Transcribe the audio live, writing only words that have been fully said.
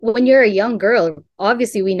when you're a young girl,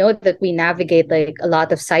 obviously we know that we navigate like a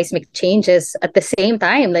lot of seismic changes at the same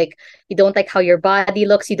time. Like you don't like how your body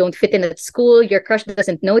looks, you don't fit in at school, your crush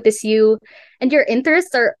doesn't notice you, and your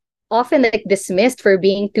interests are often like dismissed for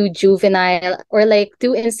being too juvenile or like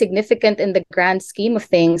too insignificant in the grand scheme of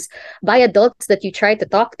things by adults that you try to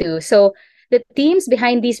talk to. So the themes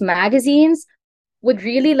behind these magazines would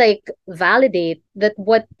really like validate that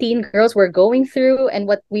what teen girls were going through and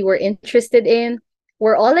what we were interested in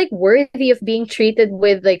were all like worthy of being treated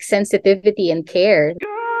with like sensitivity and care.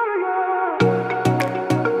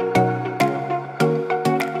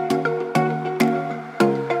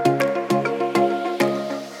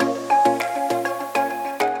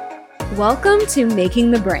 Welcome to Making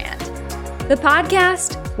the Brand, the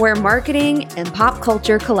podcast where marketing and pop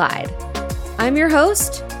culture collide. I'm your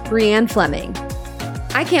host, Brianne Fleming.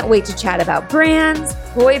 I can't wait to chat about brands,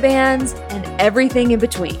 boy bands, and everything in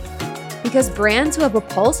between. Because brands who have a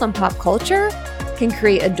pulse on pop culture can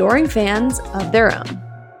create adoring fans of their own.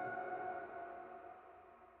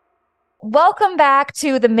 Welcome back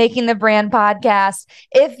to the Making the Brand podcast.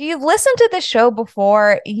 If you've listened to the show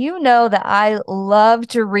before, you know that I love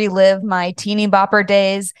to relive my teeny bopper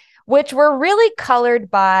days, which were really colored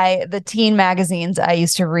by the teen magazines I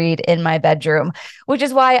used to read in my bedroom, which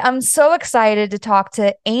is why I'm so excited to talk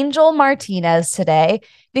to Angel Martinez today,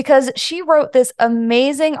 because she wrote this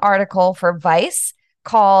amazing article for Vice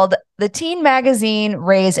called "The Teen Magazine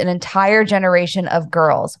Raised an Entire Generation of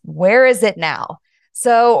Girls. Where is it now?"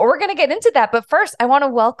 So we're going to get into that. But first, I want to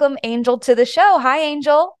welcome Angel to the show. Hi,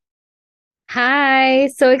 Angel. Hi,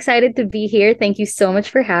 so excited to be here. Thank you so much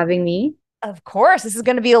for having me. Of course, this is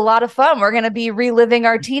going to be a lot of fun. We're going to be reliving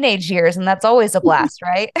our teenage years, and that's always a blast,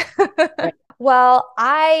 right? Well,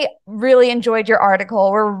 I really enjoyed your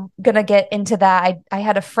article. We're going to get into that. I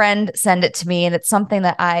had a friend send it to me, and it's something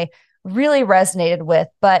that I really resonated with.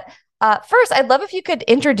 But first, I'd love if you could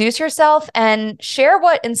introduce yourself and share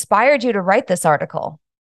what inspired you to write this article.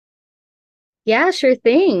 Yeah, sure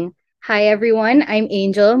thing. Hi, everyone. I'm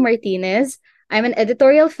Angel Martinez. I'm an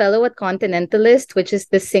editorial fellow at Continentalist, which is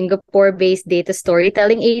the Singapore-based data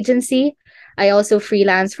storytelling agency. I also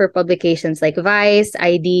freelance for publications like Vice,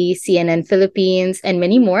 ID, CNN Philippines, and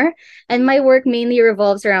many more. And my work mainly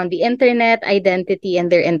revolves around the internet, identity, and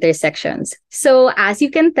their intersections. So, as you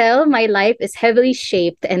can tell, my life is heavily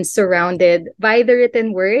shaped and surrounded by the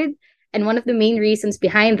written word. And one of the main reasons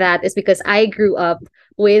behind that is because I grew up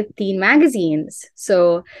with teen magazines.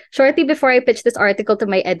 So, shortly before I pitched this article to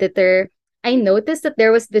my editor, I noticed that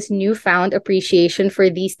there was this newfound appreciation for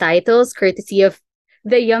these titles, courtesy of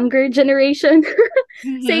the younger generation.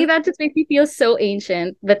 Saying that just makes me feel so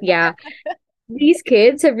ancient. But yeah, these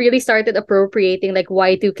kids have really started appropriating like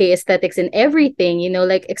Y2K aesthetics in everything,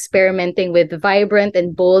 like experimenting with vibrant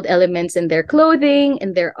and bold elements in their clothing,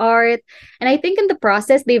 in their art. And I think in the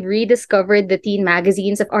process, they've rediscovered the teen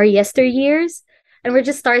magazines of our yesteryears. And we're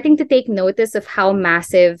just starting to take notice of how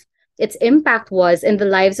massive its impact was in the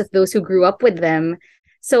lives of those who grew up with them.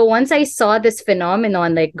 So once I saw this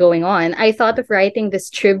phenomenon like going on, I thought of writing this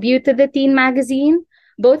tribute to the teen magazine,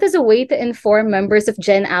 both as a way to inform members of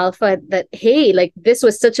Gen Alpha that, hey, like this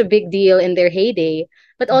was such a big deal in their heyday,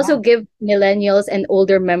 but also give millennials and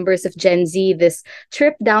older members of Gen Z this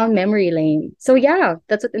trip down memory lane. So yeah,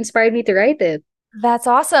 that's what inspired me to write it. That's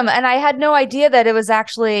awesome. And I had no idea that it was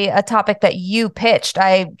actually a topic that you pitched.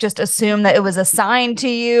 I just assumed that it was assigned to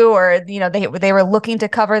you, or, they were looking to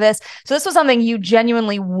cover this. So this was something you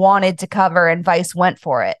genuinely wanted to cover, and Vice went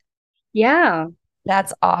for it. Yeah.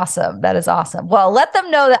 That's awesome. That is awesome. Well, let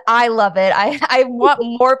them know that I love it. I want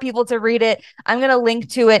more people to read it. I'm going to link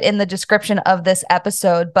to it in the description of this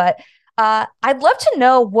episode, but I'd love to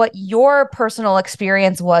know what your personal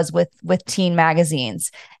experience was with teen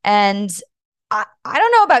magazines. And I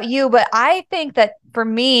don't know about you, but I think that for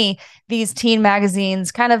me, these teen magazines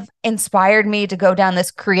kind of inspired me to go down this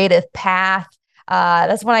creative path.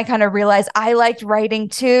 That's when I kind of realized I liked writing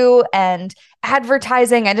too, and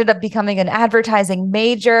advertising. I ended up becoming an advertising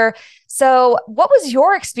major. So what was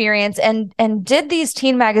your experience, and did these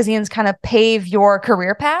teen magazines kind of pave your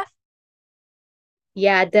career path?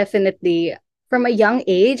 Yeah, definitely. From a young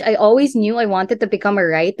age, I always knew I wanted to become a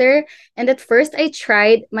writer. And at first, I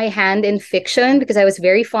tried my hand in fiction because I was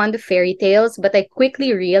very fond of fairy tales. But I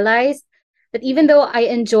quickly realized that even though I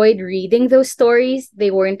enjoyed reading those stories,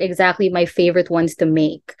 they weren't exactly my favorite ones to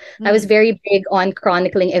make. I was very big on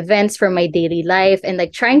chronicling events from my daily life and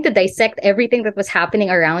like trying to dissect everything that was happening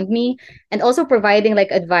around me, and also providing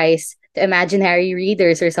like advice to imaginary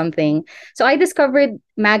readers or something. So I discovered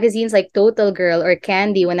magazines like Total Girl or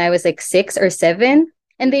Candy when I was like 6 or 7.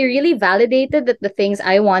 And they really validated that the things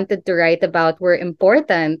I wanted to write about were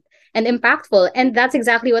important and impactful. And that's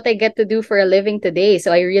exactly what I get to do for a living today.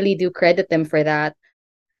 So I really do credit them for that.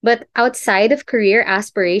 But outside of career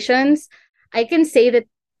aspirations, I can say that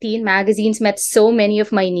teen magazines met so many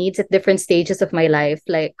of my needs at different stages of my life.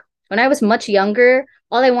 Like when I was much younger,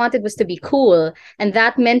 all I wanted was to be cool. And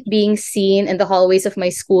that meant being seen in the hallways of my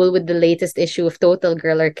school with the latest issue of Total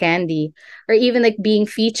Girl or Candy, or even like being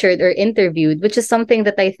featured or interviewed, which is something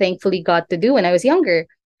that I thankfully got to do when I was younger.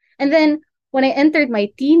 And then when I entered my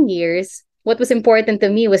teen years, what was important to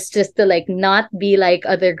me was just to like not be like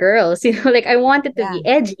other girls. Like I wanted to Yeah. be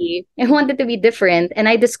edgy. I wanted to be different. And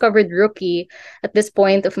I discovered Rookie at this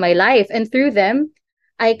point of my life. And through them,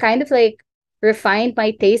 I kind of like refined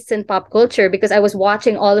my tastes in pop culture because I was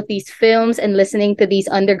watching all of these films and listening to these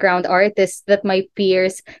underground artists that my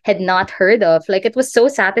peers had not heard of. Like it was so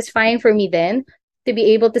satisfying for me then to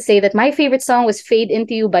be able to say that my favorite song was Fade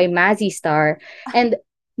Into You by Mazzy Star. And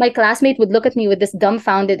my classmate would look at me with this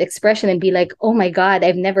dumbfounded expression and be like, "Oh my God,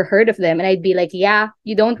 I've never heard of them." And I'd be like, "Yeah,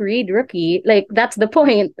 you don't read Rookie. Like, that's the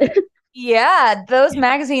point." Yeah, those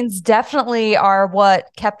magazines definitely are what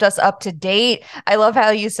kept us up to date. I love how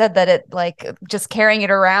you said that it like just carrying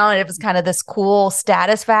it around, it was kind of this cool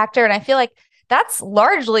status factor. And I feel like that's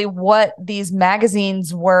largely what these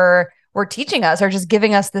magazines were teaching us or just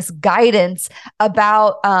giving us this guidance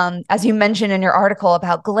about as you mentioned in your article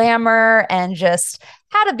about glamour and just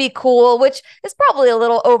how to be cool, which is probably a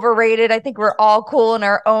little overrated. I think we're all cool in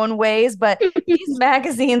our own ways, but these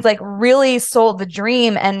magazines like really sold the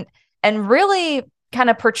dream and really kind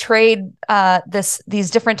of portrayed these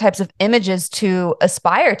different types of images to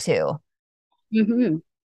aspire to. Mm-hmm. So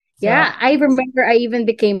Yeah, I remember I even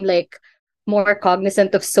became like more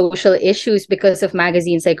cognizant of social issues because of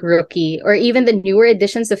magazines like Rookie or even the newer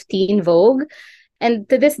editions of Teen Vogue. And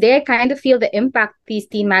to this day, I kind of feel the impact these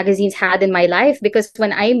teen magazines had in my life because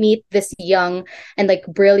when I meet this young and like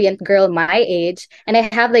brilliant girl my age, and I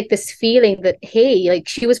have like this feeling that, hey, like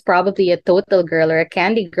she was probably a Total Girl or a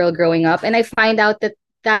Candy Girl growing up, and I find out that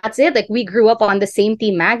that's it. Like we grew up on the same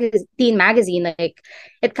teen magazine. Like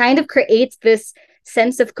it kind of creates this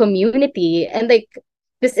sense of community and like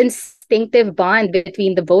this instinctive bond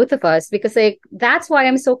between the both of us because like that's why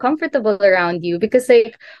I'm so comfortable around you because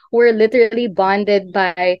like we're literally bonded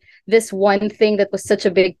by this one thing that was such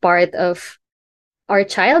a big part of our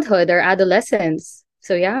childhood, our adolescence.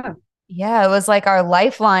 So yeah. yeah, it was like our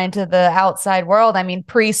lifeline to the outside world. I mean,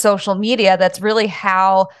 pre-social media, that's really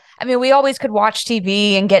how, I mean, we always could watch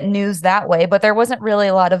TV and get news that way, but there wasn't really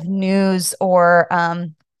a lot of news or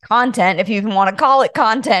content, if you even want to call it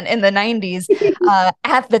content in the 90s,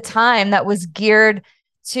 at the time that was geared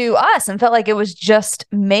to us and felt like it was just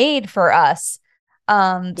made for us.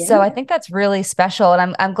 So Yeah. I think that's really special.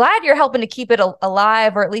 And I'm glad you're helping to keep it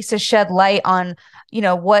alive or at least to shed light on,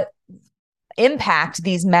 what impact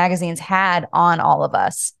these magazines had on all of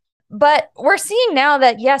us. But we're seeing now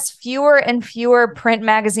that, yes, fewer and fewer print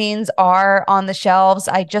magazines are on the shelves.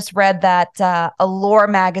 I just read that Allure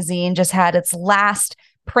magazine just had its last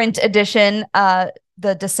print edition.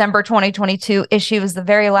 The December 2022 issue is the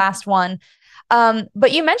very last one.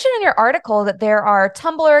 But you mentioned in your article that there are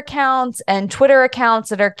Tumblr accounts and Twitter accounts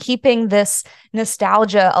that are keeping this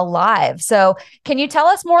nostalgia alive. So can you tell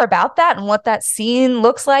us more about that and what that scene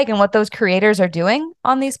looks like and what those creators are doing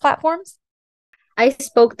on these platforms? I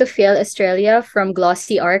spoke to Phil Australia from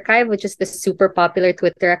Glossy Archive, which is the super popular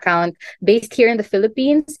Twitter account based here in the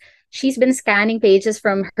Philippines. She's been scanning pages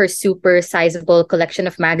from her super sizable collection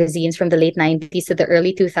of magazines from the late 90s to the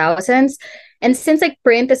early 2000s. And since like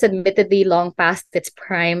print is admittedly long past its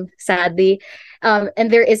prime, sadly,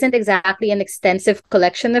 and there isn't exactly an extensive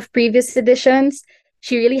collection of previous editions,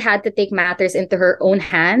 she really had to take matters into her own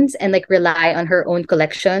hands and like rely on her own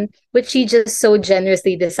collection, which she just so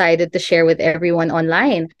generously decided to share with everyone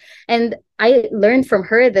online. And I learned from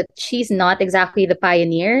her that she's not exactly the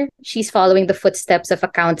pioneer. She's following the footsteps of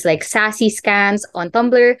accounts like Sassy Scans on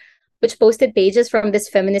Tumblr, which posted pages from this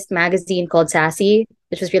feminist magazine called Sassy,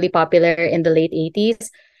 which was really popular in the late 80s.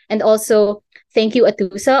 And also Thank You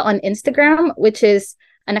Atusa on Instagram, which is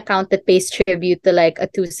an account that pays tribute to like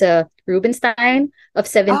Atusa Rubinstein of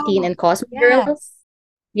 17 Oh, and Cosmo Girls. yes.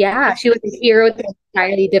 Yeah, she was a hero to an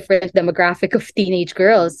entirely different demographic of teenage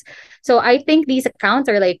girls. So I think these accounts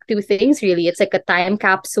are like two things really. It's like a time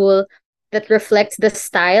capsule that reflects the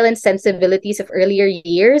style and sensibilities of earlier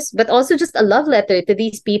years, but also just a love letter to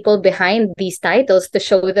these people behind these titles to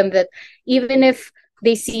show them that even if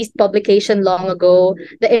they ceased publication long ago,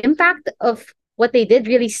 the impact of what they did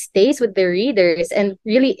really stays with their readers and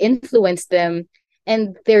really influenced them.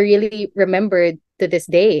 And they're really remembered to this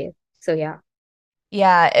day. So, yeah.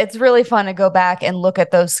 Yeah, it's really fun to go back and look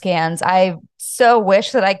at those scans. I so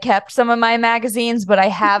wish that I kept some of my magazines, but I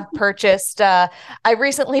have purchased I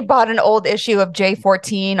recently bought an old issue of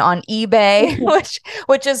J14 on eBay,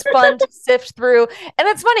 which is fun to sift through. And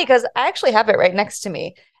it's funny because I actually have it right next to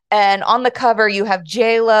me. And on the cover, you have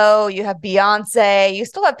J-Lo, you have Beyonce, you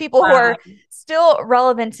still have people who Wow. are still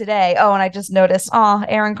relevant today. Oh, and I just noticed, oh,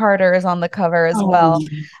 Aaron Carter is on the cover as Oh.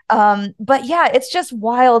 well. But yeah, it's just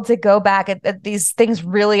wild to go back at these things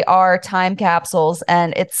really are time capsules.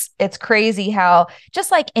 And it's crazy how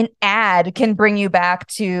just like an ad can bring you back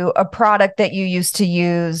to a product that you used to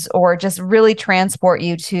use or just really transport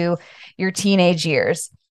you to your teenage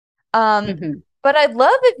years. Um, Mhm. but I'd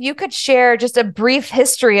love if you could share just a brief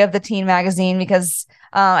history of the teen magazine because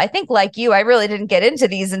I think, like you, I really didn't get into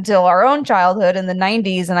these until our own childhood in the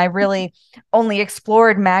 90s. And I really only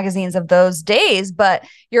explored magazines of those days. But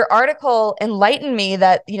your article enlightened me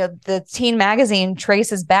that, the teen magazine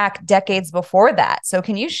traces back decades before that. So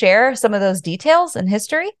can you share some of those details and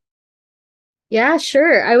history? Yeah,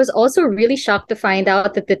 sure. I was also really shocked to find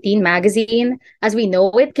out that the teen magazine, as we know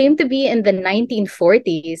it, came to be in the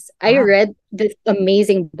 1940s. I Wow. read this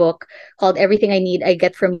amazing book called Everything I Need I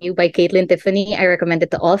Get From You by Caitlin Tiffany. I recommend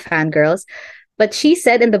it to all fangirls. But she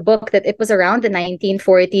said in the book that it was around the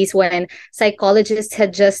 1940s when psychologists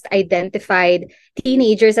had just identified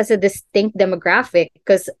teenagers as a distinct demographic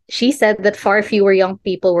because she said that far fewer young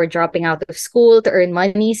people were dropping out of school to earn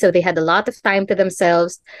money. So they had a lot of time to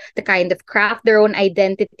themselves to kind of craft their own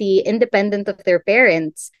identity independent of their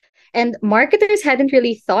parents. And marketers hadn't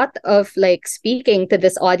really thought of like speaking to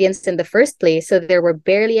this audience in the first place. So there were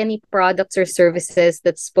barely any products or services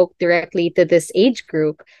that spoke directly to this age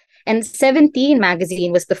group. And 17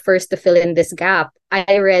 magazine was the first to fill in this gap.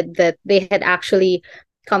 I read that they had actually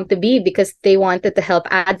come to be because they wanted to help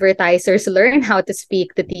advertisers learn how to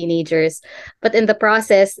speak to teenagers. But in the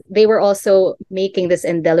process, they were also making this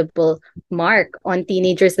indelible mark on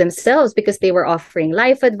teenagers themselves because they were offering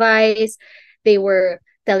life advice. They were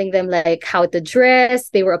telling them like how to dress.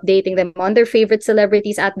 They were updating them on their favorite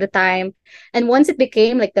celebrities at the time. And once it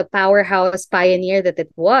became like the powerhouse pioneer that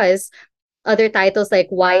it was, other titles like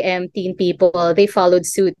YM Teen People, they followed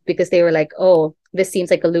suit because they were like, oh, this seems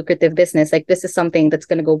like a lucrative business. Like, this is something that's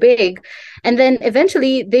going to go big. And then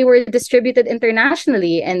eventually they were distributed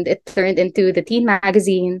internationally and it turned into the teen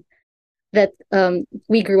magazine that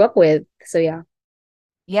we grew up with. So, yeah.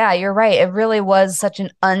 Yeah, you're right. It really was such an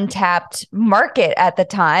untapped market at the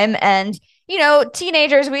time. And,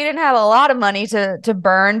 teenagers, we didn't have a lot of money to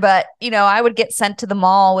burn, but I would get sent to the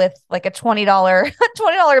mall with like a $20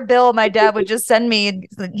 $20 bill. My dad would just send me,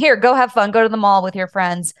 here, go have fun, go to the mall with your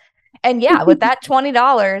friends. And yeah, with that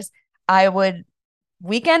 $20, I would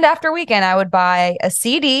weekend after weekend, I would buy a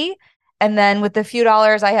CD. And then with the few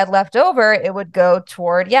dollars I had left over, it would go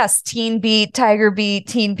toward, yes, Teen Beat, Tiger Beat,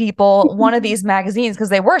 Teen People, one of these magazines, because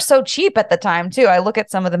they were so cheap at the time, too. I look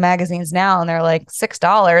at some of the magazines now and they're like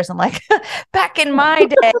 $6. I'm like, back in my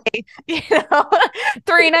day,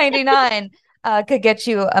 $3.99 could get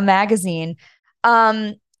you a magazine.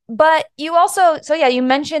 But you also, so yeah, you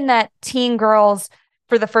mentioned that teen girls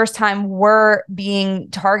for the first time were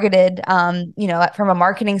being targeted, from a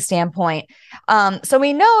marketing standpoint. So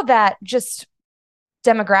we know that just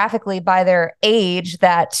demographically by their age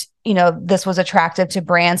that, this was attractive to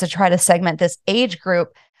brands to try to segment this age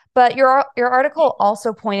group. But your article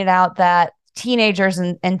also pointed out that teenagers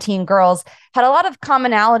and teen girls had a lot of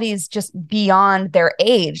commonalities just beyond their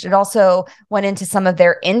age. It also went into some of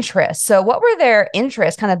their interests. So what were their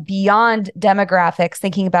interests kind of beyond demographics,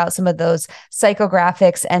 thinking about some of those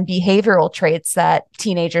psychographics and behavioral traits that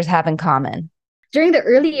teenagers have in common? During the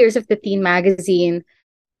early years of the teen magazine,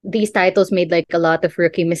 these titles made like a lot of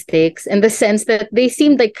rookie mistakes in the sense that they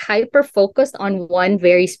seemed like hyper focused on one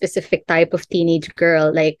very specific type of teenage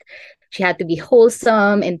girl. Like she had to be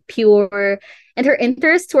wholesome and pure, and her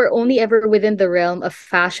interests were only ever within the realm of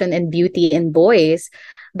fashion and beauty in boys.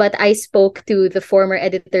 But I spoke to the former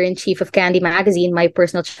editor in chief of Candy Magazine, my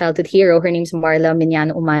personal childhood hero. Her name's Marla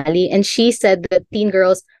Minyano Umali, and she said that teen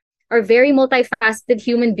girls are very multifaceted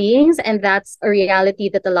human beings, and that's a reality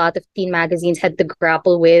that a lot of teen magazines had to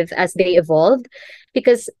grapple with as they evolved,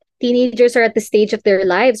 because teenagers are at the stage of their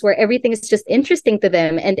lives where everything is just interesting to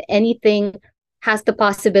them and anything has the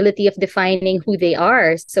possibility of defining who they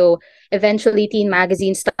are. So eventually teen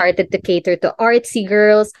magazines started to cater to artsy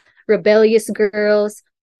girls, rebellious girls,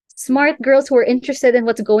 smart girls who are interested in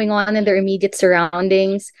what's going on in their immediate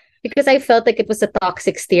surroundings, because I felt like it was a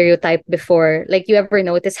toxic stereotype before. Like, you ever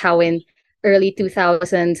notice how in early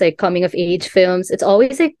 2000s, like coming of age films, it's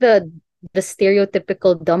always like the the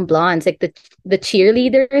stereotypical dumb blondes, like the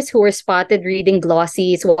cheerleaders who were spotted reading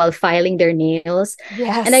glossies while filing their nails.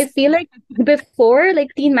 And I Yes. feel like before, like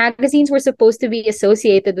teen magazines were supposed to be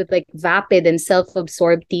associated with like vapid and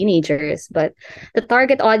self-absorbed teenagers, but the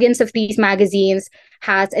target audience of these magazines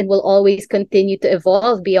has and will always continue to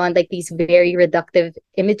evolve beyond like these very reductive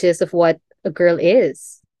images of what a girl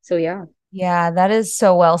is. So yeah. Yeah, that is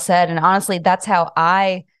so well said. And honestly, that's how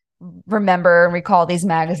I remember and recall these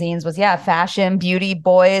magazines was, yeah, fashion, beauty,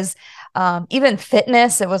 boys, even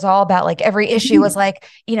fitness. It was all about like every issue was like,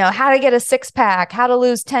 how to get a six pack, how to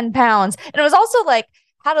lose 10 pounds. And it was also like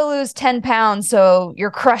how to lose 10 pounds so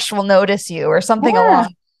your crush will notice you or something Yeah.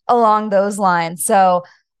 along those lines. So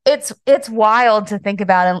it's wild to think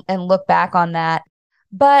about and look back on that.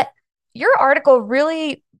 But your article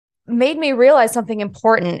really made me realize something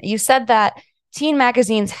important. You said that teen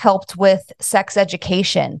magazines helped with sex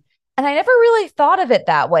education. And I never really thought of it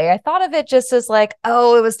that way. I thought of it just as like,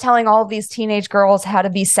 oh, it was telling all of these teenage girls how to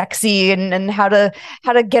be sexy and how to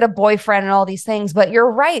get a boyfriend and all these things. But you're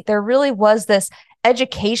right. There really was this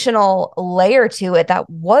educational layer to it that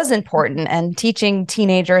was important and teaching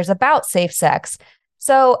teenagers about safe sex.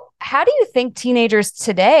 So how do you think teenagers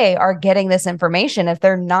today are getting this information if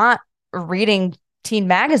they're not reading teen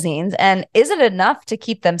magazines? And is it enough to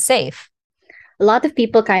keep them safe? A lot of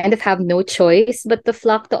people kind of have no choice but to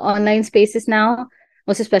flock to online spaces now,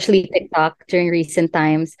 most especially TikTok during recent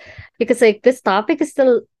times, because like this topic is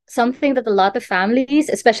still something that a lot of families,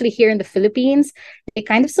 especially here in the Philippines, they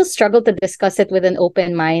kind of still struggle to discuss it with an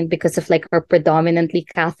open mind because of like our predominantly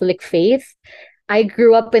Catholic faith. I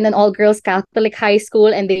grew up in an all girls Catholic high school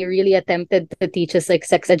and they really attempted to teach us like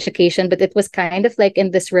sex education, but it was kind of like in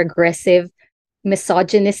this regressive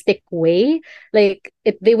misogynistic way. Like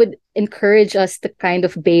they would encourage us to kind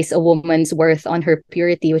of base a woman's worth on her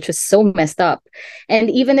purity, which was so messed up. And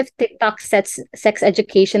even if TikTok sets sex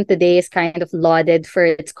education today is kind of lauded for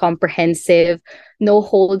its comprehensive, no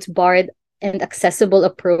holds barred and accessible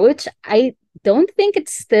approach, I don't think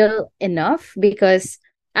it's still enough because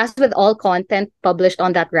as with all content published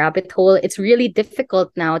on that rabbit hole, it's really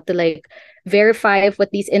difficult now to like verify if what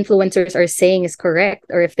these influencers are saying is correct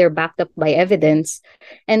or if they're backed up by evidence.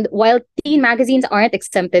 And while teen magazines aren't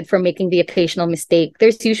exempted from making the occasional mistake,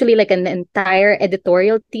 there's usually like an entire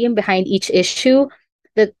editorial team behind each issue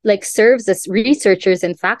that like serves as researchers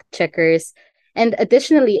and fact checkers. And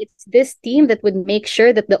additionally, it's this team that would make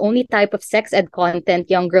sure that the only type of sex ed content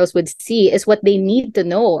young girls would see is what they need to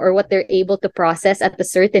know or what they're able to process at a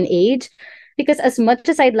certain age. Because as much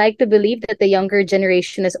as I'd like to believe that the younger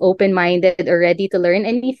generation is open minded or ready to learn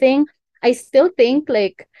anything, I still think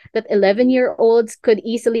like that 11-year-olds could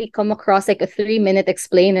easily come across like a 3-minute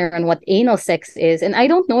explainer on what anal sex is. And I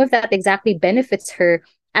don't know if that exactly benefits her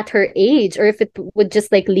at her age or if it would just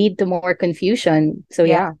like lead to more confusion. So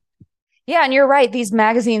Yeah. yeah. Yeah, and you're right. These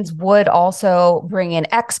magazines would also bring in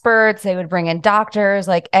experts, they would bring in doctors,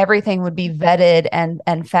 like everything would be vetted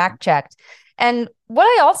and fact checked. And what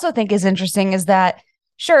I also think is interesting is that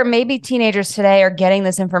sure, maybe teenagers today are getting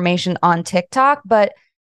this information on TikTok, but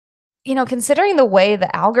considering the way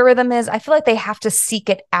the algorithm is, I feel like they have to seek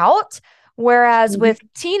it out. Whereas Mhm. with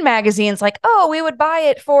teen magazines, like, oh, we would buy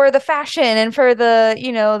it for the fashion and for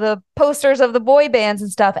the posters of the boy bands and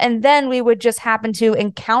stuff. And then we would just happen to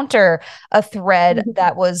encounter a thread Mhm.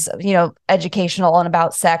 that was, educational and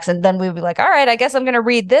about sex. And then we would be like, all right, I guess I'm going to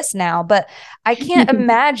read this now. But I can't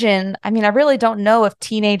imagine. I mean, I really don't know if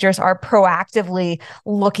teenagers are proactively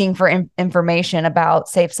looking for information about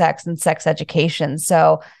safe sex and sex education.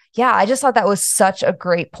 So, yeah, I just thought that was such a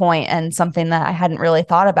great point and something that I hadn't really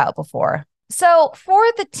thought about before. So, for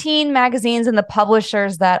the teen magazines and the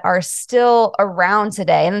publishers that are still around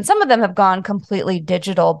today, and some of them have gone completely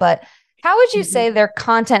digital, but how would you say their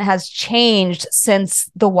content has changed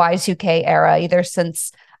since the Y2K era? Either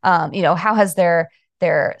since, how has their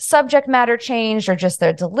subject matter changed or just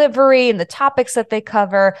their delivery and the topics that they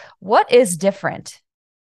cover? What is different?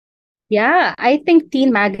 Yeah, I think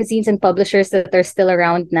teen magazines and publishers that are still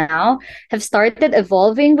around now have started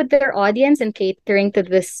evolving with their audience and catering to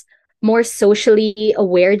this more socially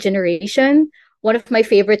aware generation. One of my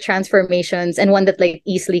favorite transformations and one that like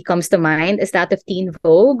easily comes to mind is that of Teen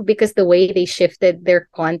Vogue because the way they shifted their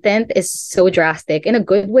content is so drastic in a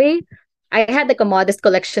good way. I had like a modest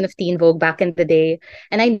collection of Teen Vogue back in the day,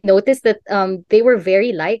 and I noticed that they were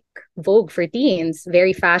very like Vogue for teens,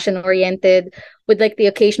 very fashion oriented, with like the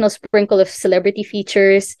occasional sprinkle of celebrity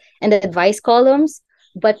features and advice columns.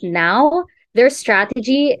 But now their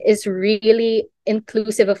strategy is really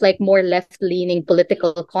inclusive of like more left leaning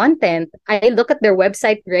political content. I look at their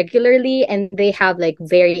website regularly and they have like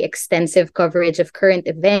very extensive coverage of current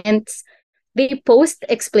events, they post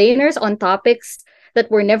explainers on topics that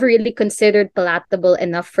were never really considered palatable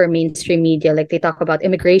enough for mainstream media. Like they talk about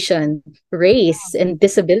immigration, race, and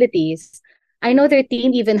disabilities. I know their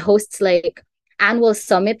team even hosts like annual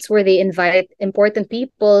summits where they invite important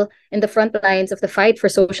people in the front lines of the fight for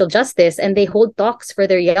social justice, and they hold talks for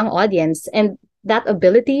their young audience. And that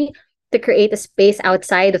ability to create a space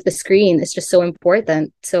outside of the screen is just so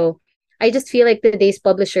important. So I just feel like today's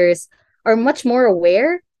publishers are much more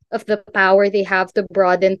aware of the power they have to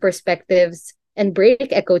broaden perspectives and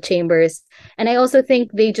break echo chambers. And I also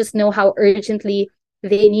think they just know how urgently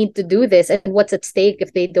they need to do this and what's at stake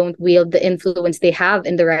if they don't wield the influence they have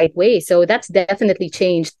in the right way. So that's definitely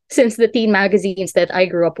changed since the teen magazines that I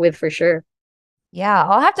grew up with, for sure. Yeah,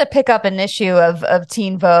 I'll have to pick up an issue of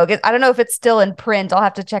Teen Vogue. I don't know if it's still in print. I'll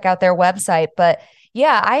have to check out their website, but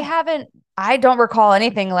yeah, I don't recall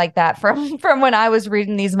anything like that from from when I was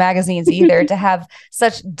reading these magazines either to have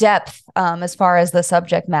such depth as far as the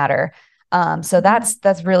subject matter. So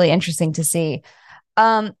that's really interesting to see.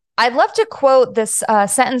 I'd love to quote this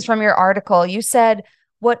sentence from your article. You said,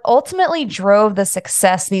 "What ultimately drove the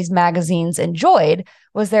success these magazines enjoyed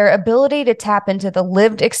was their ability to tap into the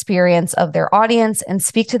lived experience of their audience and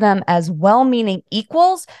speak to them as well-meaning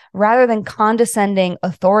equals rather than condescending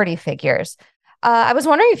authority figures." I was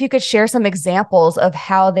wondering if you could share some examples of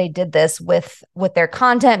how they did this with their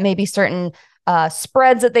content, maybe certain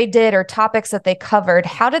spreads that they did or topics that they covered.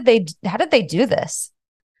 How did they do this?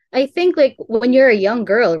 I think like when you're a young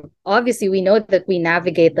girl, obviously we know that we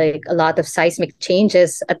navigate like a lot of seismic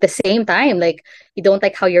changes at the same time. Like you don't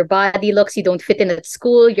like how your body looks, you don't fit in at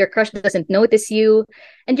school, your crush doesn't notice you,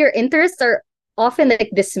 and your interests are often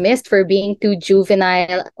like dismissed for being too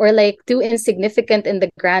juvenile or like too insignificant in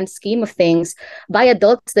the grand scheme of things by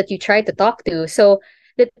adults that you try to talk to. So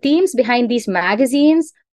the teams behind these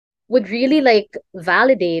magazines would really like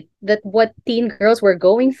validate that what teen girls were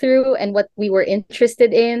going through and what we were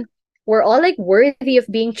interested in were all like worthy of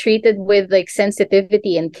being treated with like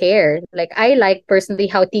sensitivity and care. Like I like personally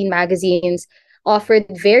how teen magazines offered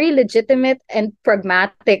very legitimate and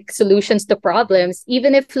pragmatic solutions to problems,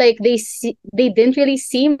 even if like they didn't really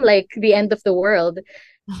seem like the end of the world,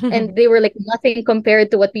 and they were like nothing compared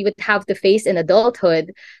to what we would have to face in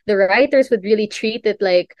adulthood. The writers would really treat it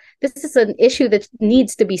like this is an issue that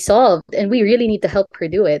needs to be solved and we really need to help her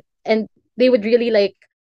do it. And they would really like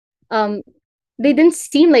um they didn't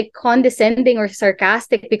seem like condescending or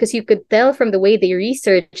sarcastic because you could tell from the way they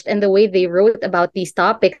researched and the way they wrote about these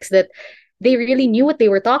topics that they really knew what they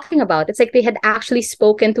were talking about. It's like they had actually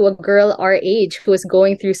spoken to a girl our age who was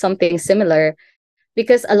going through something similar,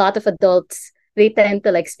 because a lot of adults, they tend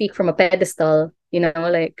to like speak from a pedestal,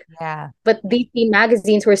 like, Yeah. but these teen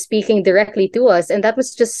magazines were speaking directly to us, and that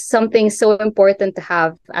was just something so important to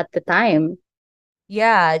have at the time.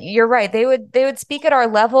 Yeah, you're right. They would speak at our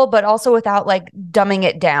level, but also without like dumbing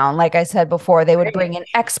it down. Like I said before, they would bring Right.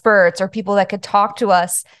 in experts or people that could talk to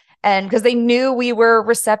us, and because they knew we were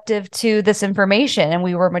receptive to this information and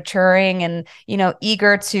we were maturing and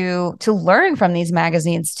eager to learn from these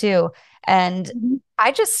magazines too. And Mhm.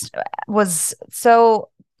 I just was so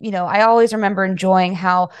I always remember enjoying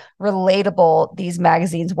how relatable these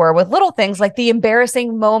magazines were with little things like the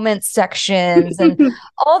embarrassing moments sections and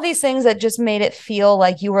all these things that just made it feel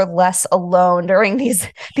like you were less alone during these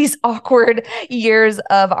awkward years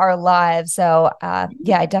of our lives. So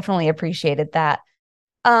yeah, I definitely appreciated that.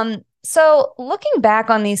 So looking back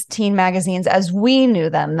on these teen magazines as we knew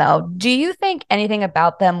them, though, do you think anything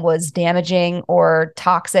about them was damaging or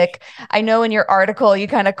toxic? I know in your article you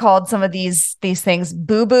kind of called some of these things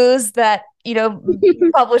boo-boos that,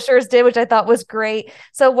 publishers did, which I thought was great.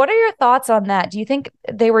 So what are your thoughts on that? Do you think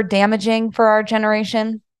they were damaging for our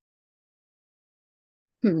generation?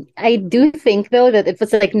 I do think though that it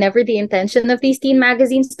was like never the intention of these teen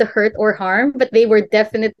magazines to hurt or harm, but they were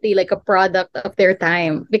definitely like a product of their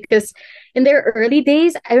time, because in their early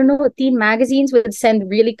days, I don't know, teen magazines would send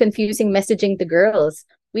really confusing messaging to girls.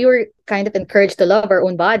 We were kind of encouraged to love our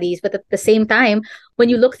own bodies, but at the same time, when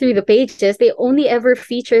you look through the pages, they only ever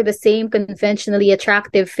feature the same conventionally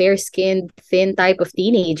attractive, fair-skinned, thin type of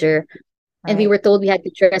teenager, and we Right. were told we had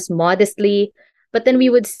to dress modestly. But then we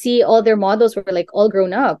would see all their models were like all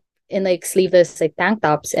grown up in like sleeveless like tank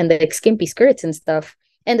tops and like skimpy skirts and stuff.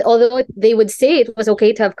 And although they would say it was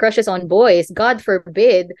okay to have crushes on boys, God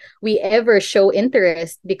forbid we ever show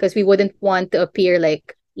interest because we wouldn't want to appear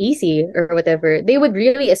like easy or whatever. They would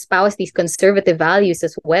really espouse these conservative values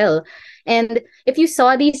as well. And if you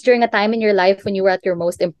saw these during a time in your life when you were at your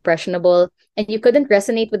most impressionable and you couldn't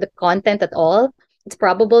resonate with the content at all, it's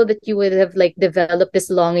probable that you would have like developed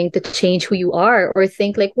this longing to change who you are or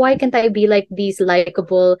think like, why can't I be like these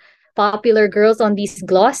likable popular girls on these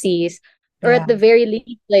glossies, or at Yeah. the very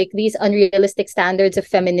least, like these unrealistic standards of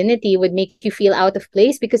femininity would make you feel out of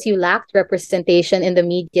place because you lacked representation in the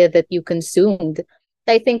media that you consumed.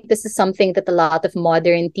 I think this is something that a lot of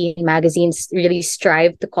modern teen magazines really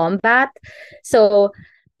strive to combat. So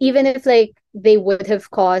even if like they would have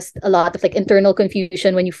caused a lot of like internal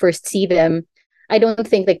confusion when you first see them, I don't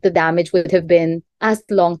think like the damage would have been as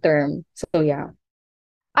long term. So yeah.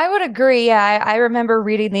 I would agree. Yeah, I remember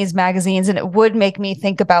reading these magazines and it would make me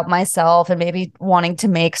think about myself and maybe wanting to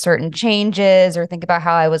make certain changes or think about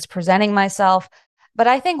how I was presenting myself. But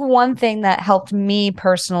I think one thing that helped me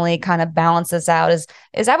personally kind of balance this out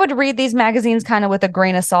is I would read these magazines kind of with a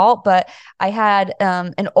grain of salt, but I had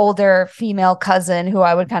an older female cousin who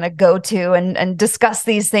I would kind of go to and discuss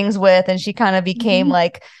these things with, and she kind of became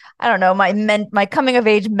like, I don't know, my coming of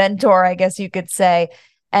age mentor, I guess you could say.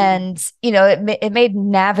 And, you know, it made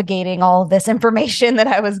navigating all this information that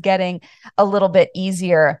I was getting a little bit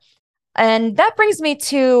easier. And that brings me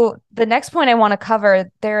to the next point I want to cover.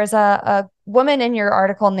 There's a woman in your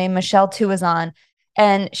article named Michelle Tuazon,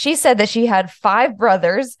 and she said that she had 5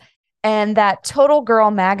 brothers and that Total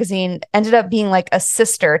Girl magazine ended up being like a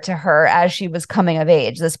sister to her as she was coming of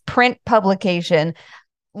age. This print publication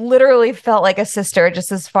literally felt like a sister,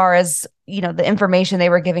 just as far as, you know, the information they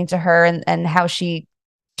were giving to her and how she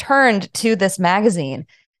turned to this magazine.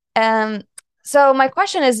 So my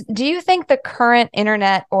question is, do you think the current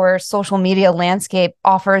internet or social media landscape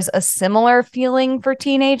offers a similar feeling for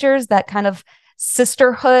teenagers, that kind of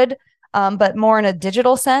sisterhood, but more in a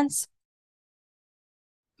digital sense?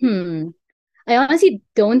 Hmm. I honestly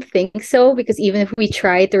don't think so, because even if we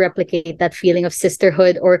try to replicate that feeling of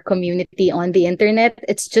sisterhood or community on the internet,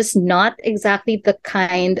 it's just not exactly the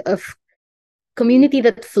kind of community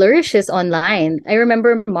that flourishes online. I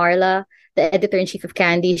remember Marla, the editor in chief of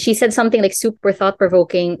Candy, she said something like super thought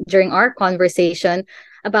provoking during our conversation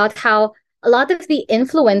about how a lot of the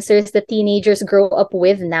influencers that teenagers grow up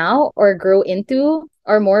with now or grow into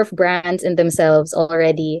are more of brands in themselves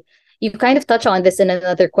already. You kind of touch on this in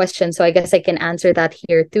another question, so I guess I can answer that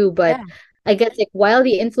here too. But Yeah. I guess like while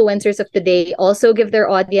the influencers of today also give their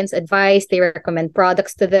audience advice, they recommend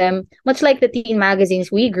products to them, much like the teen magazines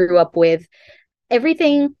we grew up with,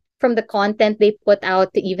 everything from the content they put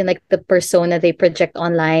out to even like the persona they project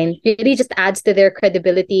online really just adds to their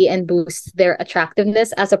credibility and boosts their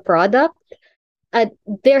attractiveness as a product. uh,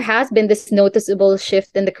 there has been this noticeable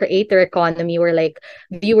shift in the creator economy where like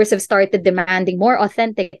viewers have started demanding more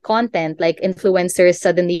authentic content. Like influencers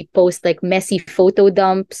suddenly post like messy photo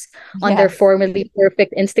dumps on their Yes. formerly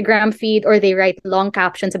perfect Instagram feed, or they write long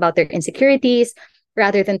captions about their insecurities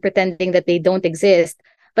rather than pretending that they don't exist.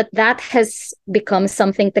 But that has become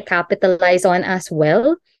something to capitalize on as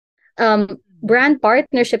well. Brand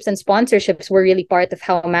partnerships and sponsorships were really part of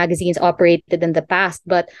how magazines operated in the past,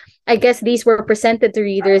 but I guess these were presented to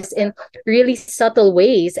readers in really subtle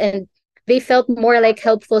ways, and they felt more like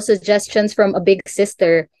helpful suggestions from a big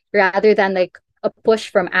sister rather than like a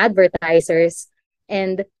push from advertisers.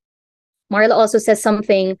 And Marla also says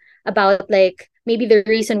something about like maybe the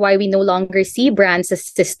reason why we no longer see brands as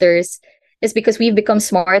sisters is because we've become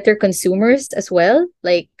smarter consumers as well.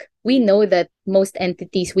 Like we know that most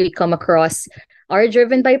entities we come across are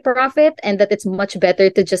driven by profit, and that it's much better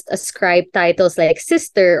to just ascribe titles like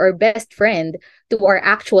sister or best friend to our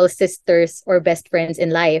actual sisters or best friends in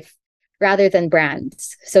life rather than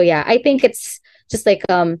brands. So yeah, I think it's just like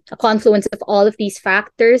a confluence of all of these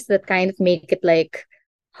factors that kind of make it like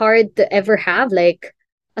hard to ever have like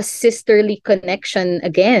a sisterly connection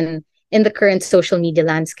again in the current social media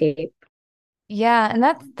landscape. Yeah, and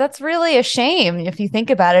that's really a shame if you think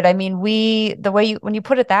about it. I mean, the way you when you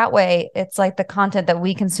put it that way, it's like the content that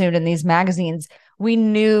we consumed in these magazines we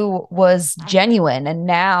knew was genuine, and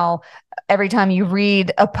now every time you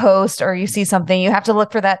read a post or you see something, you have to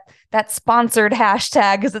look for that sponsored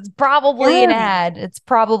hashtag because it's probably an Yeah. ad. It's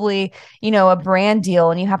probably, you know, a brand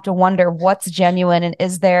deal, and you have to wonder what's genuine and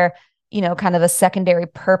is there, you know, kind of a secondary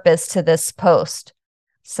purpose to this post.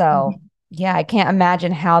 So Mhm. yeah, I can't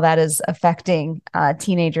imagine how that is affecting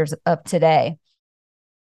teenagers of today.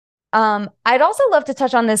 I'd also love to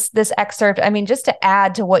touch on this excerpt. I mean, just to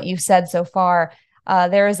add to what you've said so far,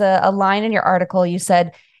 there is a line in your article. You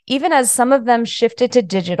said, even as some of them shifted to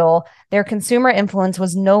digital, their consumer influence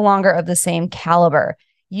was no longer of the same caliber.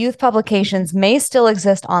 Youth publications may still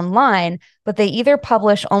exist online, but they either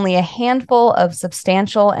publish only a handful of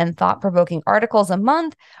substantial and thought-provoking articles a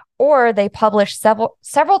month, or they publish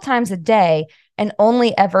several times a day and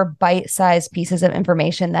only ever bite-sized pieces of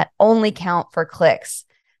information that only count for clicks.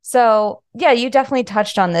 So, yeah, you definitely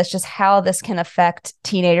touched on this, just how this can affect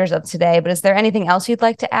teenagers of today. But is there anything else you'd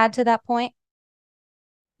like to add to that point?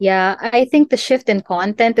 Yeah, I think the shift in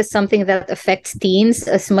content is something that affects teens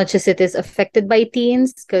as much as it is affected by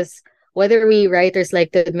teens, because whether we writers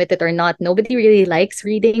like to admit it or not, nobody really likes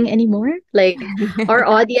reading anymore. Like our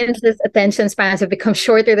audience's attention spans have become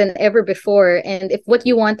shorter than ever before. And if what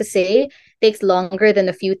you want to say takes longer than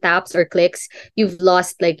a few taps or clicks, you've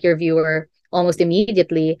lost like your viewer almost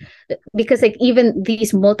immediately. Because like even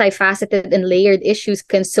these multifaceted and layered issues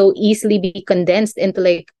can so easily be condensed into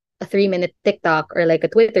like a 3 minute TikTok or like a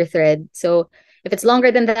Twitter thread. So if it's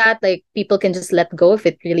longer than that, like people can just let go of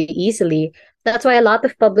it really easily. That's why a lot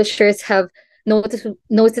of publishers have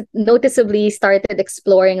noticeably started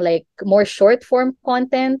exploring like more short form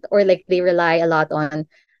content, or like they rely a lot on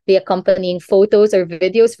the accompanying photos or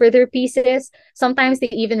videos for their pieces. Sometimes they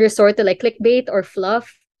even resort to like clickbait or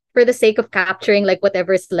fluff for the sake of capturing like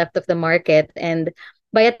whatever is left of the market. And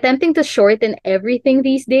by attempting to shorten everything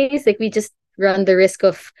these days, like we just run the risk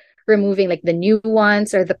of removing like the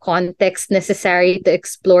nuance or the context necessary to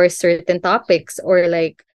explore certain topics, or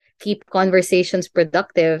like keep conversations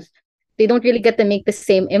productive. They don't really get to make the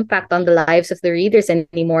same impact on the lives of the readers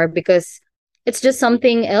anymore, because it's just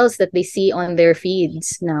something else that they see on their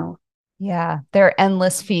feeds now. Yeah, there are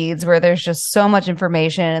endless feeds where there's just so much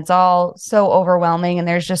information. It's all so overwhelming, and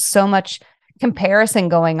there's just so much comparison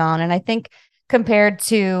going on. And I think compared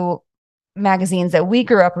to magazines that we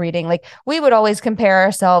grew up reading, like we would always compare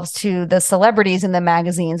ourselves to the celebrities in the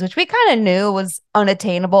magazines, which we kind of knew was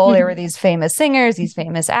unattainable. There were these famous singers, these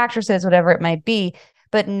famous actresses, whatever it might be.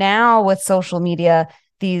 But now with social media,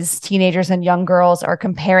 these teenagers and young girls are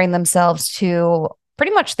comparing themselves to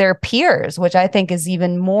pretty much their peers, which I think is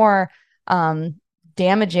even more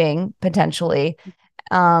damaging potentially.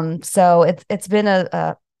 So it's been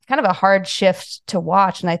a kind of a hard shift to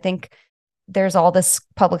watch. And I think there's all this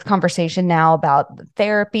public conversation now about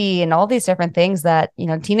therapy and all these different things that, you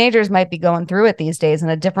know, teenagers might be going through it these days in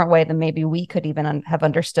a different way than maybe we could even have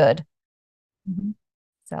understood. Mm-hmm.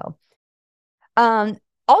 So,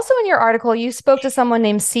 also in your article, you spoke to someone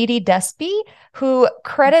named CD Despy, who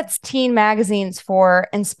credits teen magazines for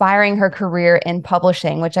inspiring her career in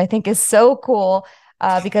publishing, which I think is so cool.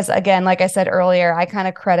 Because again, like I said earlier, I kind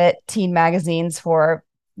of credit teen magazines for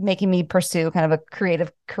making me pursue kind of a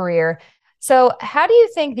creative career. So, how do you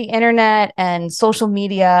think the internet and social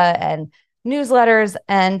media and newsletters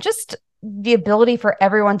and just the ability for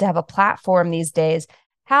everyone to have a platform these days,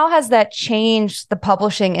 how has that changed the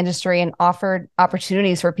publishing industry and offered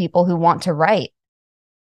opportunities for people who want to write?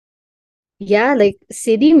 Yeah, like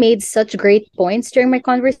Sidi made such great points during my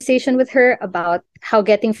conversation with her about how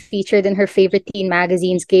getting featured in her favorite teen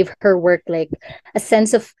magazines gave her work like a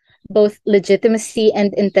sense of both legitimacy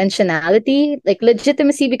and intentionality. Like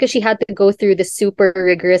legitimacy because she had to go through the super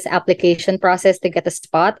rigorous application process to get a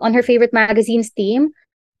spot on her favorite magazine's team,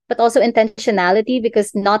 but also intentionality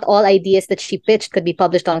because not all ideas that she pitched could be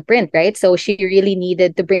published on print, right? So she really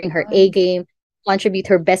needed to bring her A game, contribute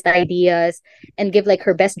her best ideas, and give like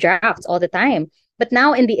her best drafts all the time. But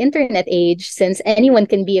now in the internet age, since anyone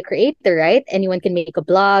can be a creator, right? Anyone can make a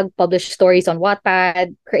blog, publish stories on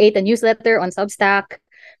Wattpad, create a newsletter on Substack.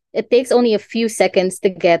 It takes only a few seconds to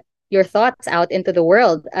get your thoughts out into the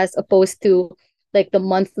world, as opposed to like the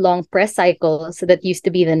month-long press cycles that used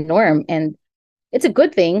to be the norm. And it's a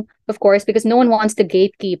good thing, of course, because no one wants to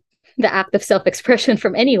gatekeep the act of self-expression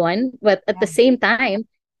from anyone. But at the same time,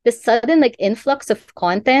 the sudden like influx of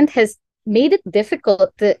content has made it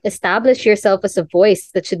difficult to establish yourself as a voice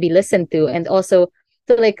that should be listened to, and also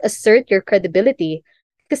to like assert your credibility.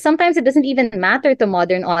 Because sometimes it doesn't even matter to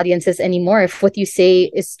modern audiences anymore if what you say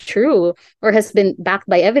is true or has been backed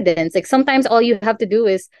by evidence. Like sometimes all you have to do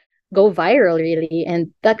is go viral, really,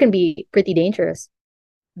 and that can be pretty dangerous.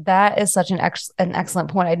 That is such an excellent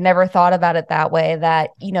point. I'd never thought about it that way,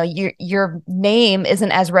 that, you know, your name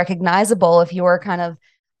isn't as recognizable if you're kind of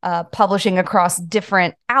publishing across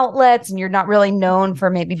different outlets and you're not really known for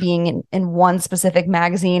maybe being in one specific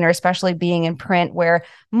magazine, or especially being in print, where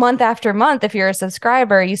month after month, if you're a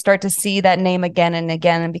subscriber, you start to see that name again and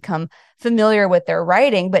again and become familiar with their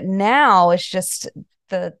writing. But now it's just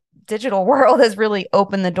the digital world has really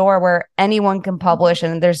opened the door where anyone can publish,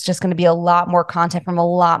 and there's just going to be a lot more content from a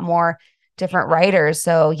lot more different writers.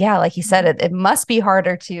 So yeah, like you said, it must be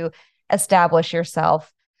harder to establish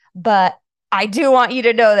yourself. But I do want you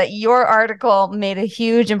to know that your article made a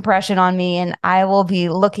huge impression on me, and I will be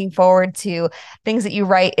looking forward to things that you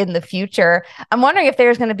write in the future. I'm wondering if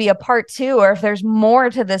there's going to be a part two, or if there's more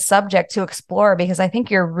to this subject to explore, because I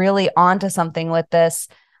think you're really onto something with this.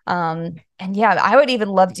 And yeah, I would even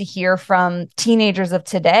love to hear from teenagers of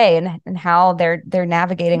today and how they're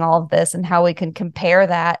navigating all of this and how we can compare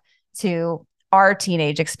that to our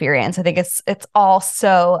teenage experience. I think it's all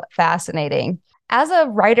so fascinating. As a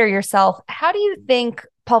writer yourself, how do you think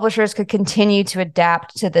publishers could continue to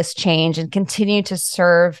adapt to this change and continue to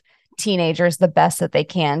serve teenagers the best that they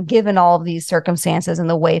can, given all of these circumstances and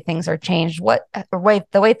the way things are changed? The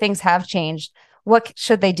way things have changed, what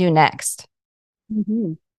should they do next?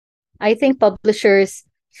 Mm-hmm. I think publishers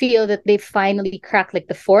feel that they finally cracked like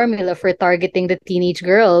the formula for targeting the teenage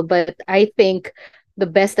girl, but I think the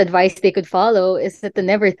best advice they could follow is that to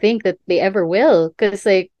never think that they ever will, because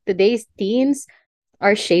like today's teens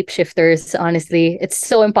are shapeshifters. Honestly, it's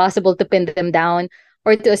so impossible to pin them down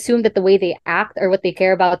or to assume that the way they act or what they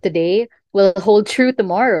care about today will hold true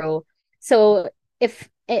tomorrow. So if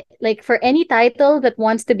like for any title that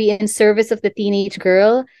wants to be in service of the teenage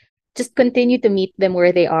girl, just continue to meet them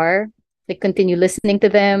where they are, like continue listening to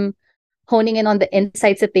them, honing in on the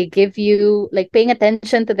insights that they give you, like paying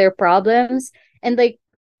attention to their problems, and like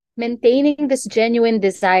maintaining this genuine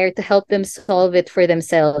desire to help them solve it for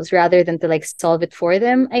themselves rather than to like solve it for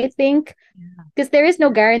them. I think because there is no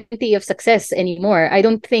guarantee of success anymore. I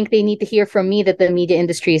don't think they need to hear from me that the media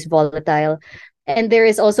industry is volatile. And there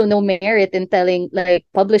is also no merit in telling like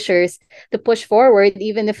publishers to push forward,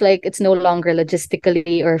 even if like it's no longer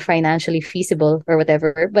logistically or financially feasible or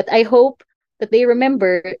whatever. But I hope that they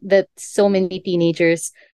remember that so many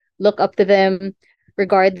teenagers look up to them,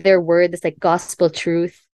 regard their word as like gospel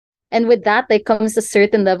truth. And with that, like comes a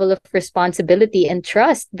certain level of responsibility and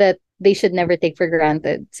trust that they should never take for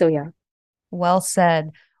granted. So yeah. Well said.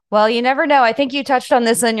 Well, you never know. I think you touched on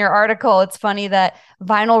this in your article. It's funny that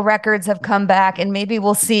vinyl records have come back, and maybe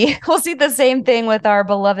we'll see the same thing with our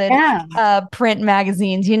beloved print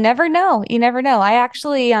magazines. You never know. You never know. I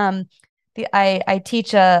actually I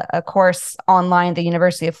teach a course online at the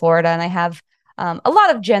University of Florida, and I have a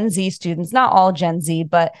lot of Gen Z students, not all Gen Z,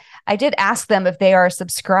 but I did ask them if they are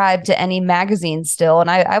subscribed to any magazines still.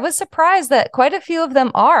 And I was surprised that quite a few of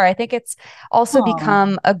them are. I think it's also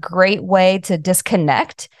become a great way to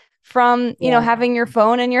disconnect from, having your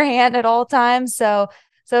phone in your hand at all times. So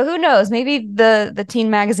who knows, maybe the teen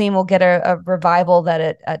magazine will get a revival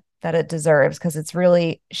that it deserves, because it's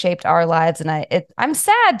really shaped our lives. And I'm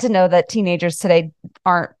sad to know that teenagers today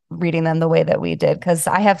aren't reading them the way that we did, because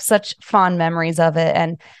I have such fond memories of it.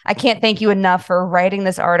 And I can't thank you enough for writing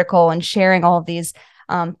this article and sharing all of these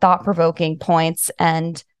thought-provoking points.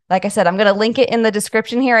 And like I said, I'm going to link it in the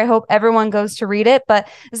description here. I hope everyone goes to read it. But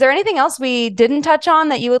is there anything else we didn't touch on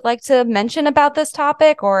that you would like to mention about this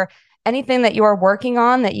topic, or anything that you are working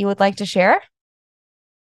on that you would like to share?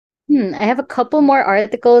 I have a couple more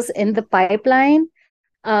articles in the pipeline,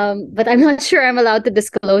 but I'm not sure I'm allowed to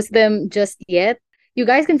disclose them just yet. You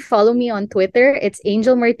guys can follow me on Twitter. It's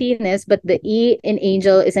Angel Martinez, but the E in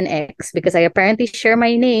Angel is an X because I apparently share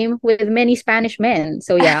my name with many Spanish men.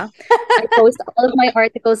 So yeah, I post all of my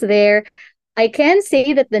articles there. I can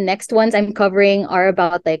say that the next ones I'm covering are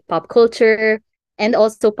about like pop culture and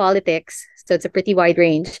also politics. So it's a pretty wide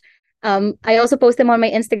range. I also post them on my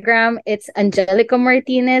Instagram. It's Angelica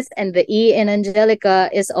Martinez, and the E in Angelica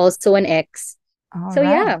is also an X. All so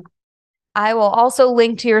right. yeah. I will also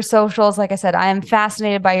link to your socials. Like I said, I am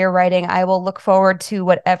fascinated by your writing. I will look forward to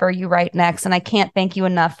whatever you write next. And I can't thank you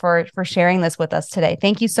enough for sharing this with us today.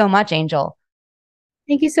 Thank you so much, Angel.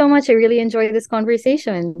 Thank you so much. I really enjoyed this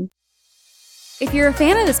conversation. If you're a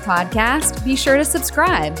fan of this podcast, be sure to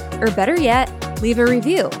subscribe, or better yet, leave a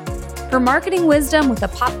review. For marketing wisdom with a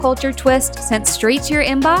pop culture twist sent straight to your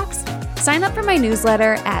inbox, sign up for my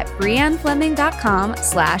newsletter at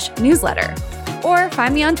briannefleming.com/newsletter. Or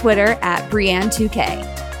find me on Twitter at Brianne2K.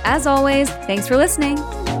 As always, thanks for listening.